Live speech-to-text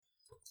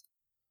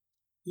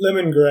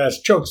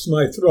Lemongrass chokes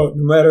my throat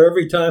no matter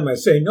every time I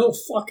say, "No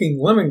fucking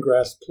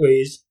lemongrass,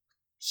 please."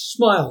 She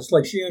smiles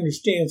like she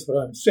understands what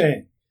I'm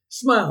saying.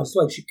 Smiles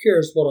like she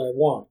cares what I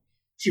want.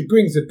 She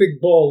brings a big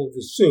bowl of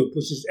the soup,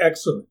 which is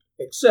excellent.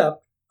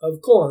 Except,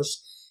 of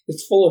course,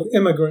 it's full of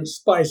immigrant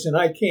spice and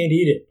I can't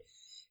eat it.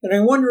 And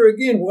I wonder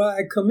again why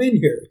I come in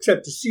here,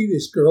 except to see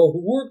this girl who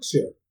works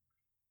here.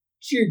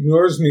 She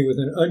ignores me with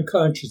an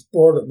unconscious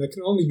boredom that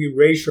can only be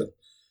racial.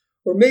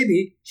 Or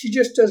maybe she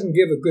just doesn't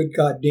give a good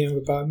goddamn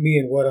about me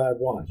and what I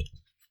want.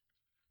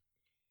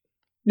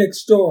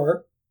 Next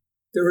door,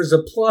 there is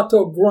a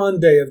plato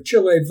grande of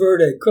chile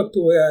verde cooked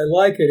the way I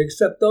like it,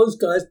 except those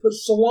guys put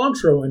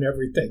cilantro in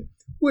everything,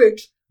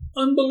 which,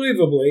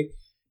 unbelievably,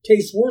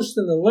 tastes worse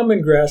than the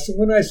lemongrass. And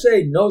when I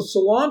say no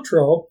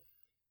cilantro,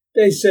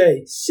 they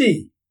say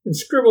si and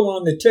scribble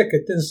on the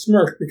ticket, then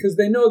smirk because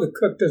they know the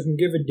cook doesn't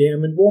give a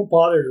damn and won't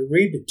bother to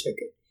read the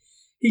ticket.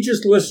 He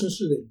just listens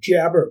to the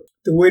jabber.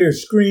 The waiter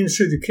screams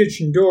through the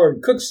kitchen door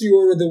and cooks the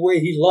order the way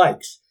he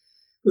likes,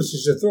 which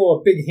is to throw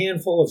a big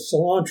handful of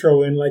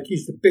cilantro in like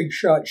he's the big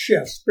shot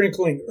chef,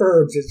 sprinkling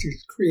herbs as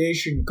his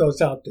creation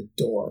goes out the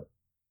door.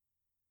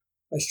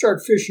 I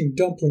start fishing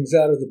dumplings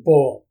out of the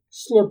bowl,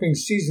 slurping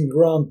seasoned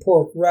ground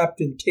pork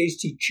wrapped in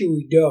tasty,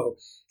 chewy dough,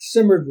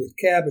 simmered with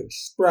cabbage,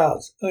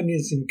 sprouts,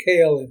 onions, and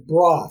kale and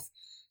broth,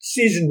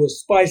 seasoned with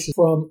spices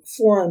from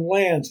foreign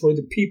lands where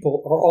the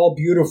people are all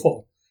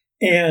beautiful,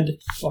 and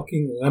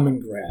fucking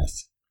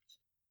lemongrass.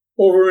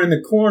 Over in the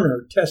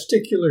corner,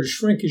 testicular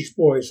shrinkage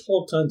boys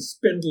halt on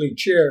spindly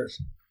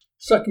chairs,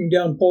 sucking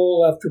down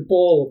bowl after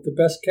bowl of the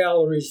best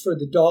calories for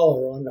the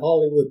dollar on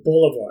Hollywood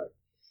Boulevard.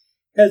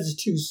 Heads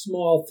too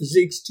small,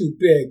 physiques too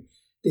big,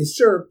 they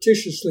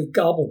surreptitiously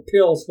gobble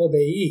pills while they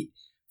eat,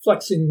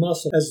 flexing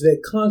muscle as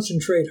they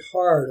concentrate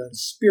hard on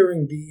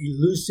spearing the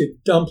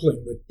elusive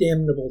dumpling with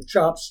damnable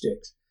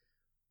chopsticks.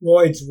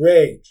 Roids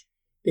rage.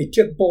 They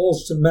tip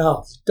bowls to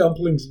mouths,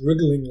 dumplings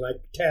wriggling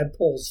like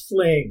tadpoles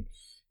fleeing.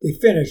 They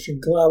finish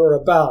and glower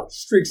about,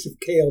 streaks of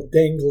kale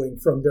dangling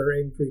from their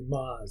angry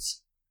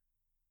maws.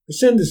 I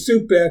send the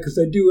soup back as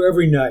I do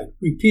every night,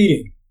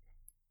 repeating,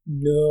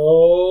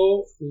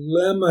 "No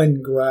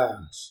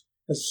lemongrass,"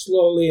 as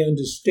slowly and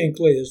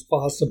distinctly as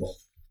possible.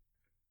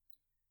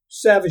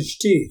 Savage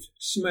teeth,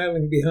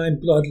 smiling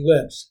behind blood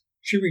lips.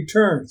 She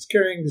returns,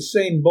 carrying the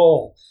same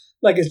bowl,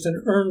 like it's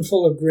an urn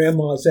full of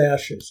Grandma's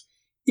ashes.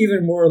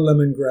 Even more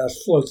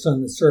lemongrass floats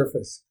on the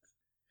surface.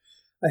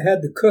 "I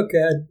had the cook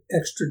add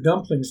extra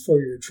dumplings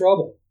for your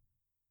trouble."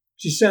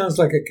 She sounds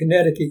like a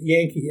Connecticut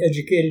Yankee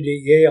educated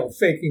at Yale,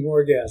 faking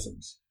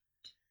orgasms.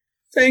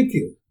 "Thank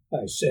you,"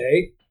 I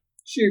say.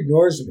 She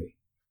ignores me.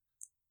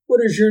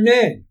 "What is your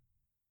name?"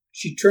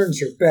 She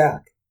turns her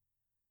back.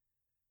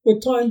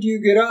 "What time do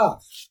you get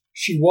off?"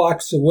 She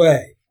walks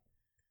away.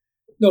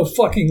 "No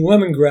fucking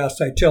lemongrass,"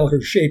 I tell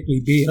her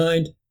shapely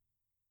behind.